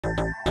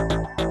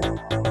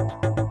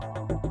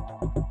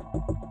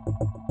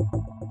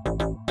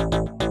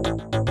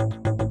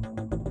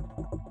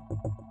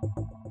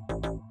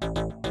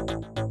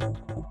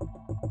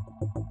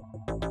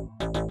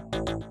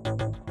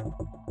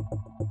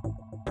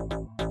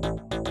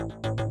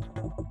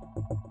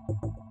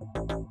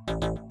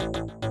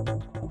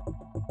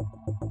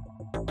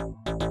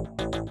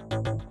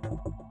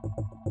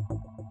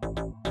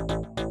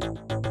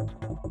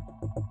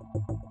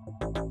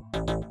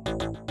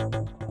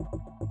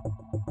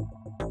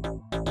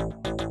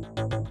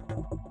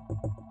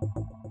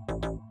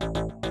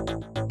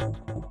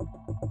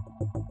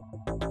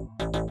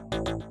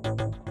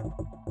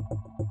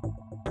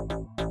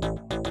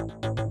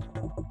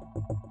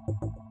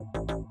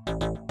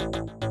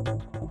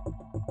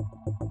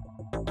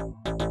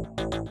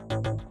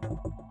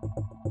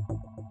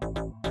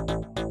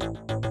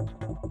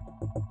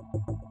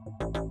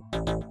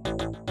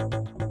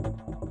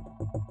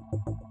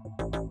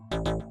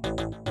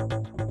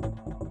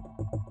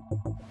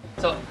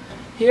So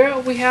here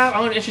we have,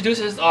 I'm going to introduce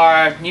is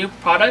our new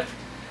product.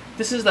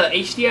 This is the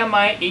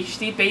HDMI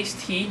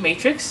HDBaseT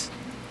Matrix.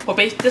 What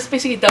this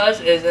basically does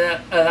is it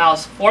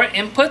allows 4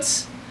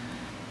 inputs,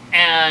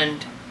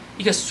 and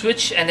you can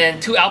switch, and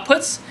then 2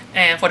 outputs.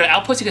 And for the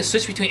outputs, you can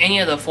switch between any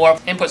of the 4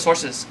 input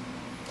sources.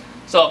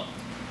 So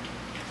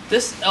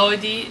this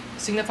LED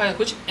signifies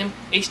which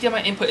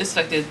HDMI input is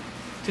selected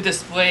to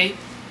display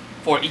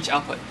for each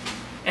output.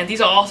 And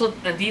these are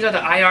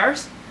the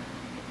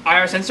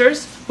IR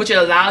sensors, which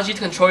allows you to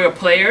control your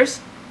players.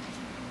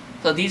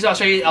 So these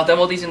I'll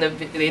demo these in the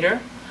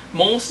later.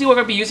 Mostly what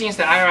we're going to be using is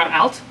the IR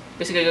out,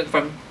 basically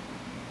from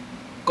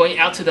going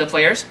out to the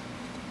players.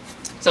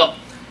 So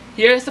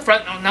here's the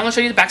front. Now I'm going to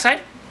show you the back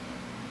side.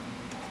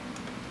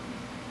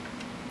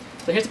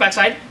 So here's the back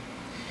side.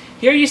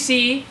 Here you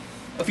see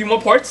a few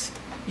more ports.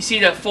 You see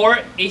the 4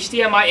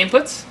 HDMI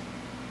inputs.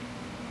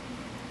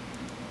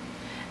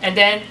 And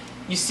then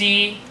you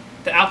see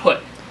the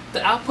output.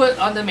 The output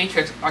on the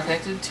matrix are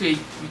connected to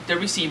the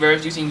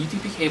receivers using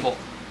UTP cable.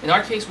 In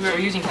our case, we are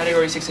using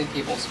category 6A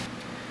cables.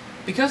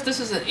 Because this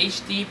is an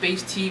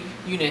HDBaseT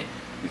unit,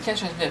 we can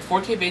transmit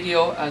 4K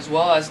video as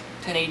well as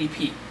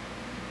 1080p.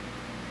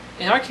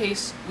 In our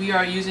case, we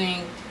are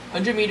using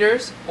 100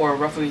 meters or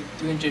roughly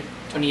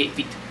 328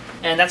 feet.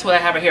 And that's what I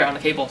have right here on the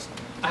cables.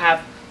 I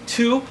have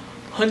 2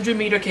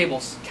 100-meter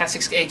cables,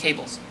 Cat6a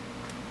cables.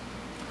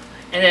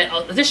 And then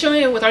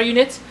additionally with our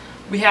units,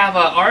 we have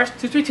a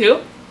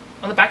R014-MTX-VAIR-402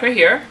 on the back right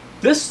here.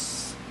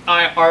 This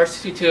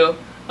R014-MTX-VAIR-402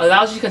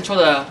 allows you to control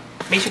the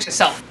matrix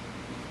itself.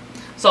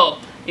 So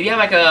if you have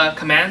like a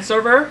command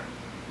server,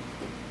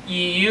 you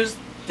use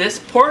this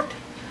port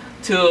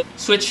to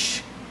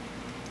switch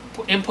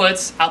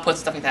inputs, outputs,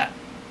 stuff like that.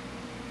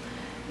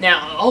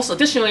 Now also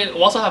additionally,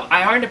 we also have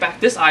IR in the back,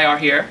 this IR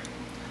here.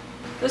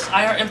 This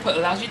IR input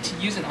allows you to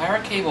use an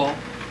IR cable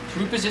to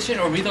reposition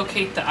or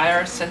relocate the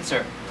IR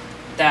sensor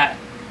that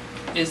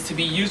is to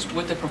be used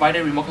with the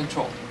provided remote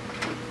control,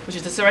 which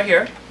is this right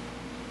here,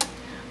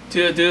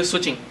 to do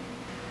switching.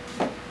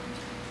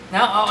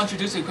 Now I'll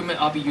introduce the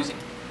equipment I'll be using.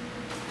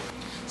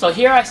 So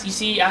here you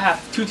see I have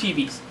 2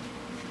 TVs.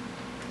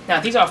 Now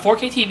these are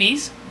 4K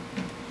TVs,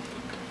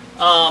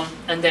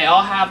 and they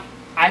all have,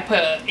 I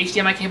put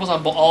HDMI cables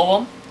on all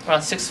of them,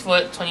 around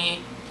 6-foot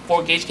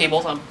 24 gauge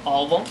cables on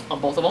all of them, on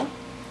both of them.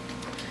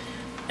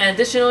 And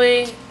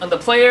additionally, on the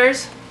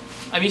players,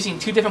 I'm using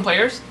 2 different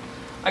players.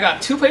 I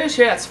got 2 players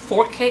here that's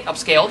 4K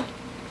upscaled,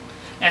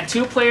 and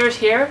 2 players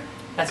here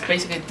that's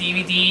basically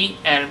DVD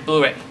and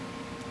Blu-ray.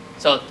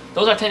 So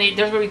those are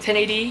there's going to be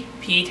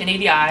 1080p,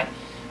 1080i,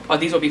 but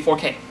these will be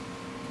 4K.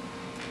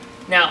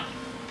 Now,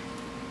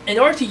 in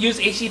order to use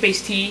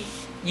HDBaseT,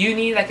 you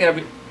need like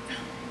a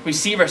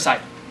receiver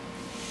side.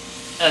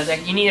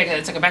 You need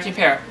it's like a matching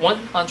pair.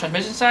 One on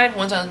transmission side,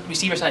 one's on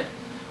receiver side.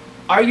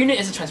 Our unit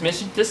is a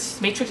transmission. This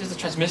matrix is the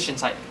transmission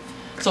side.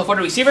 So for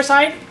the receiver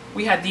side,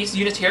 we have these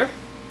units here.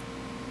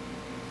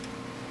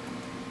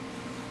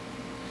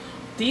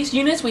 These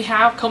units we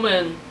have come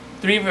in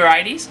 3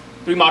 varieties,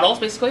 3 models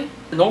basically.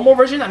 The normal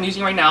version I'm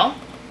using right now,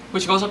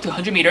 which goes up to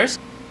 100 meters.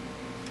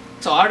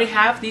 So I already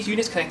have these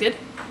units connected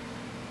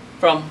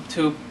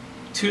to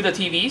the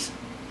TVs.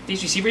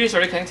 These receivers are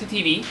already connected to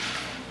TV,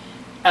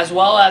 as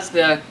well as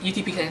the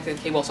UTP connected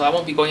cable, so I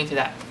won't be going into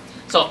that.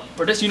 So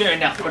for this unit right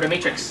now, for the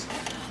matrix,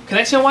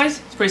 connection wise,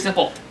 it's pretty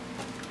simple.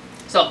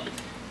 So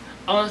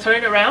I'm going to turn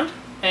it around,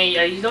 and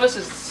you notice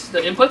it's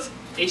the inputs,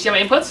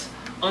 HDMI inputs,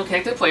 on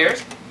connected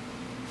players,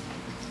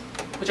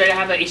 which I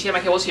have the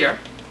HDMI cables here.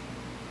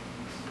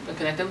 I'm going to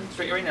connect them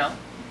straight right now.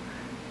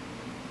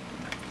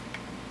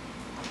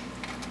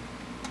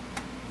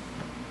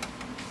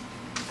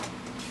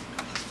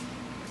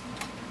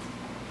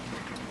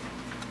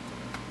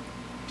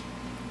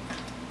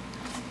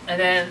 And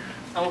then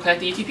I'm going to connect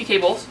the UTP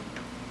cables.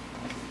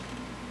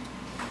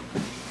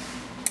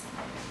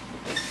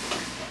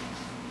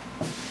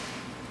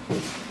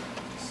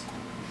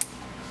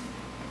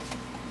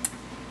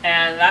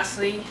 And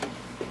lastly,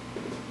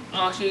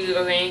 I'm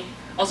going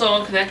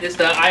to connect is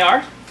the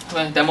IR. I'm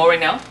going to demo right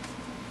now.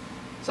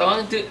 So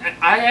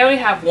I only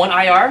have 1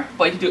 IR,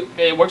 but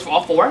it works for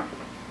all 4.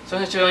 So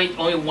I'm going to show you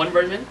only 1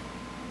 version.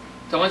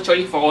 So I'm going to show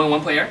you for only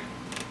 1 player.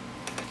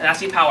 And that's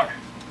the power.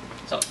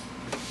 So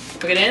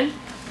plug it in.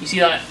 You see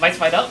the lights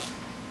light up.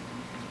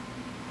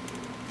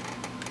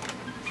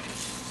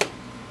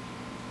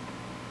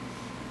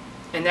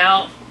 And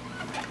now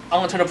I'm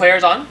going to turn the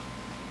players on.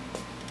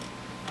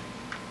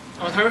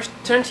 I'm going to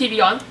turn TV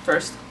on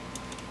first.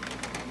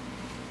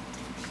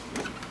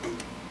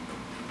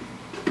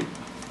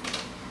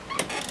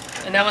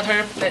 And now I'm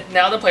going to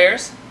turn the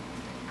players.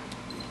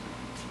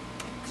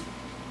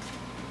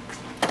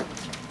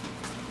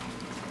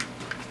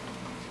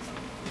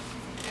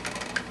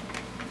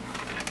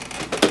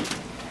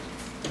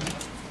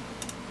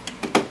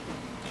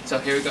 So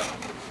here we go.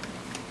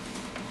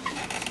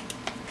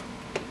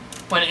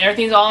 When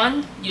everything's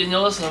on, you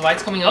notice the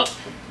lights coming up,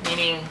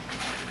 meaning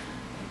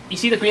you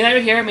see the green light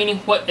right here, meaning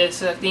what is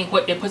selecting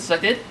what input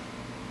selected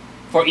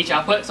for each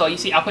output. So you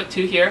see output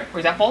 2 here, for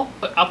example.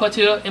 Output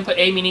 2, input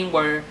A, meaning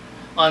where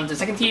on the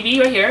second TV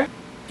right here.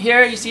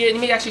 Here you see it.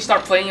 Let me actually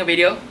start playing a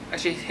video.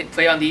 Actually hit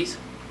play on these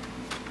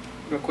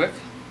real quick.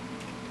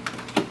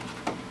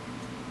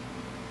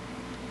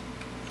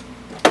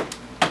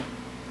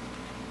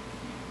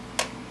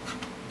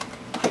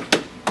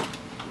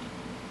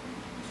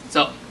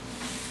 So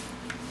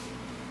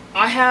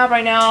I have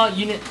right now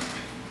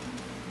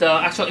the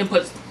actual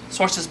input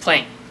sources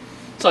playing.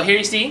 So here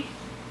you see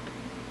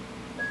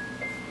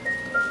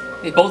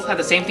they both have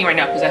the same thing right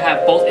now because I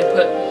have both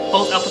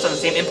outputs on the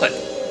same input.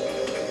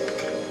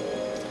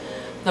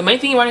 The main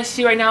thing you want to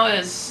see right now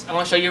is, I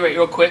want to show you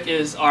real quick,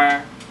 is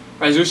our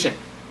resolution.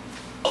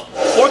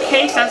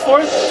 4K stands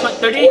for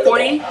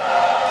 3840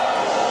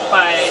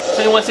 by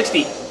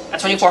 2160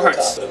 at 24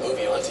 Hertz.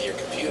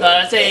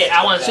 Let's say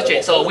I want to switch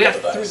it. So we have,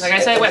 like I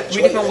said, we have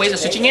 3 different ways of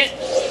switching it.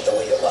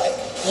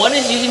 One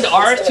is using the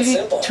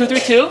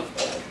R014-MTX-VAIR-402,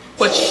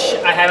 which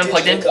I haven't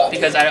plugged in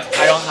because I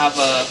don't have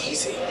a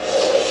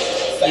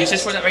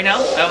usage for that right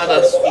now. I don't have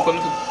the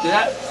equipment to do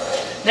that.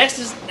 Next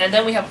is, and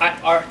then we have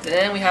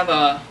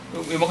a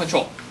remote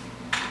control.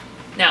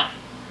 Now,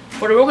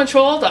 for the remote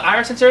control, the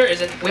IR sensor is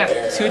we have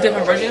 2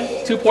 different versions,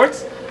 2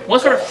 ports.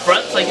 One's for the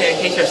front, so in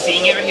case you're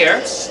seeing it right here.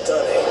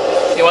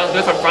 You want to do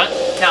it from front.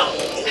 Now,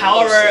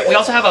 however, we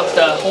also have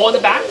the hole in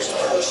the back,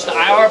 the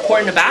IR port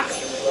in the back.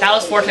 That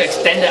was for to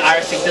extend the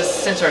IR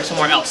sensor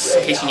somewhere else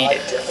in case you need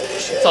it.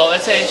 So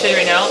let's say I show you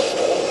right now.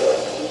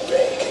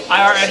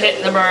 IR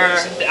hit number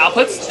the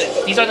outputs.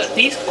 These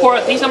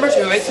numbers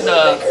relate to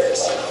the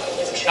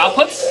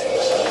outputs,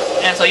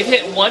 and so if you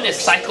hit 1, it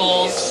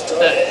cycles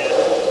the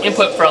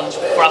input for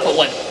output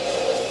 1.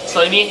 So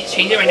let me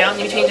change it right now. Let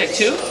me change it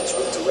to 2.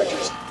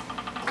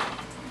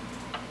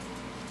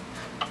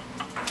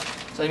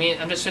 So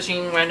I'm just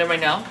switching random right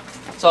now.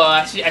 So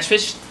actually I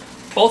switched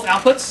both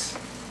outputs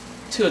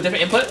to a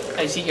different input,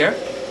 as you see here.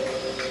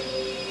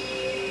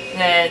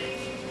 And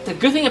the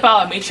good thing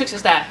about a matrix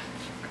is that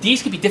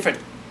these could be different.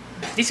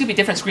 These could be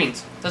different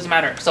screens. Doesn't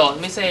matter. So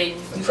let me say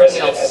do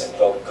something else.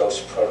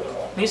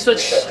 Let me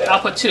switch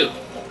output 2.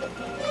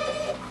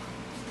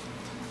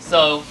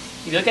 So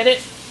if you look at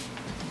it,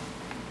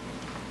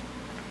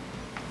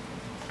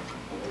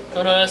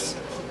 you'll notice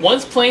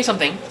one's playing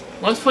something,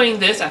 one's playing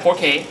this at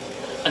 4K,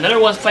 another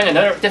one's playing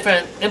another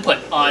different input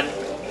on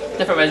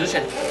different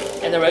resolution.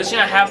 And the resolution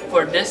I have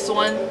for this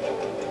one,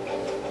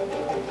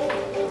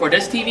 for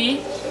this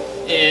TV,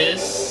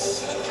 is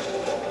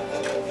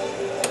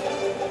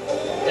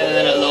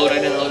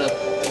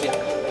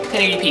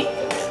 1080p.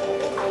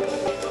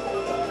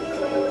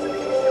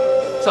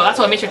 So that's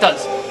what Matrix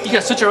does. You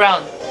can switch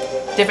around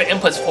different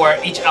inputs for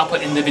each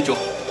output individual.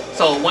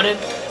 So one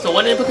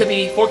input could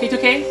be 4K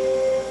 2K,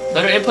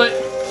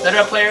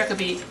 another player could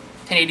be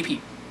 1080p.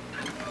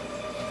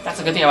 That's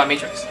a good thing about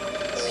Matrix.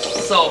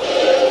 So,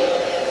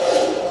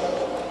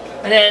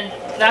 and then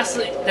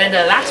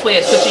the last way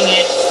of switching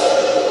it,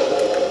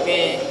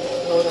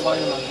 lower the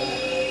volume on that.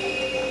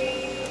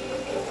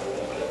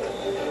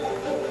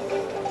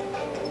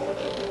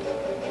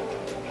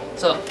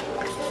 So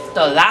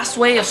the last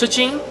way of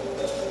switching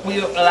we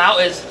allow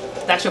is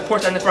the actual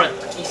ports on the front.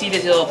 You see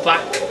these little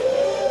black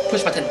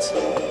push buttons.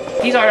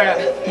 These are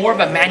more of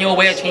a manual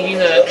way of changing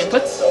the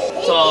inputs.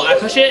 So I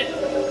push it,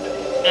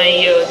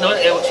 and you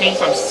notice it will change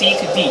from C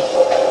to D.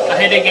 I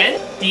hit it again,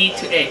 D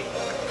to A.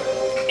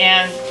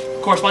 And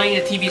corresponding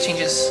to the TV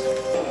changes.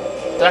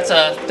 So that's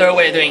a third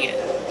way of doing it.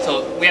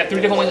 So we have 3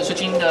 different ways of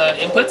switching the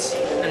inputs,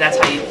 and that's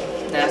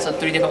the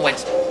 3 different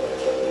ways.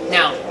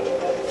 Now,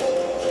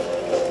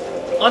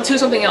 onto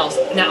something else.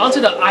 Now onto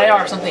the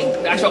IR something,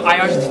 the actual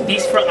IRs,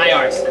 these front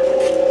IRs.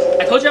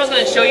 I told you I was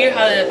going to show you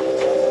how to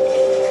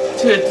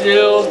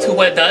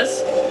what it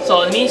does. So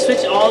let me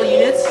switch all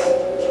units,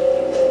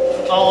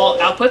 all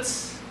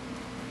outputs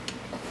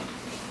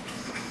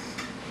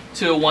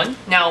to 1.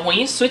 Now when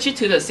you switch it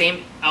to the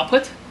same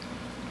output,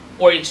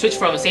 or you switch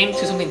from the same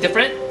to something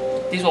different,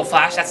 these will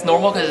flash. That's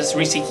normal because it's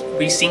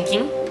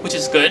resyncing, which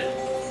is good.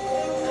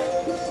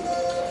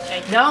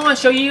 Now I want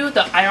to show you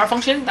the IR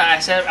function that I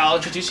said I'll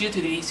introduce you to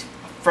these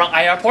front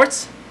IR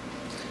ports.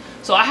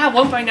 So I have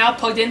one right now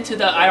plugged into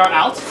the IR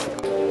out.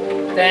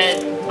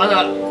 Then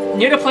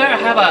near the player I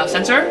have a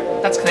sensor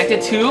that's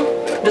connected to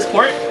this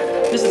port.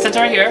 This is the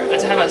sensor right here. I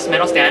just have a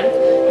metal stand.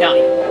 Now,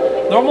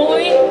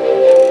 normally,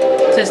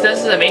 since this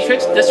is a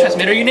matrix, this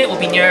transmitter unit will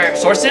be near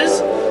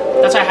sources.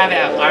 That's why I have it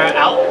at IR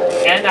out.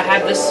 And I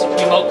have this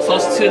remote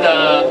close to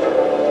the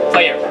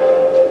player.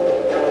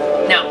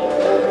 Now,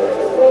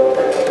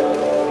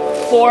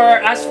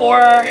 as for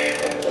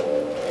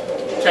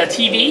the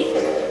TV,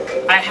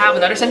 I have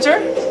another sensor.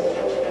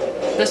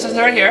 This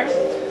sensor right here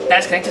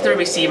that's connected to the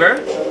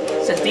receiver.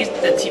 Since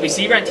the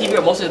receiver and TV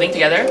are mostly linked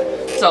together,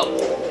 so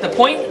the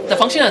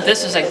function of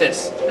this is like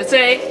this. Let's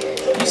say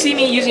you see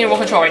me using a remote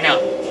control right now.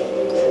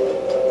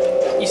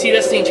 You see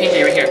this thing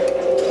changing right here.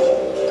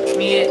 Let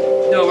me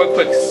do a real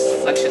quick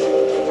selection.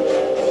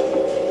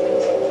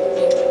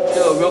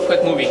 Do a real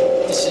quick movie.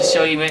 This should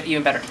show you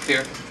even better,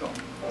 clear control.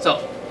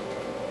 So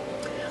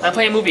I'm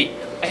playing a movie.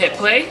 I hit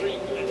play,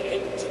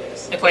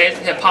 it plays,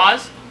 hit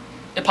pause,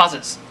 it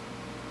pauses.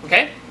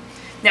 Okay?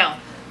 Now,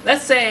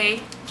 let's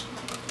say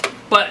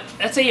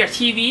your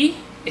TV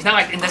is not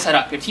like in this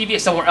setup. Your TV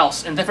is somewhere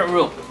else in a different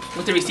room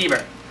with the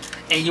receiver,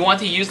 and you want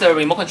to use the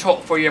remote control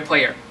for your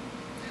player.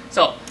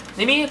 So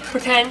let me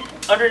pretend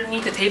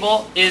underneath the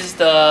table is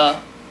the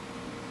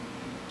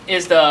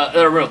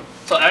room.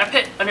 So I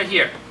put under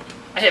here.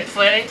 I hit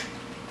play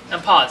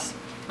and pause.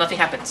 Nothing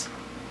happens.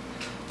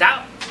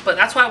 But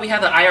that's why we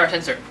have the IR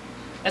sensor.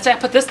 Let's say I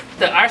put the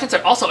IR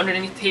sensor also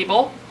underneath the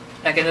table,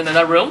 like in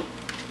another room,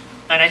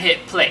 and I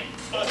hit play.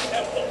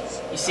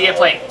 You see it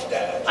playing.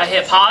 I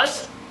hit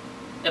pause,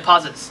 it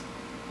pauses.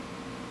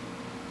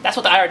 That's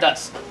what the IR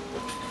does.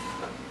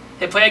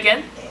 Hit play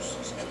again,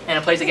 and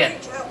it plays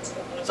again.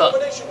 So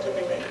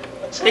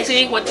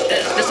basically what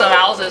this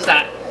allows is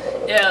that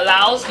it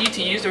allows you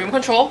to use the remote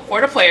control for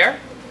the player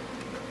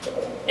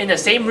in the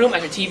same room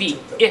as your TV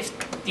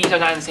if these are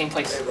not in the same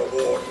place.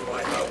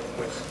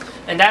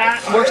 And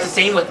that works the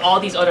same with all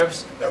these other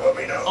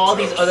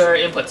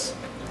inputs.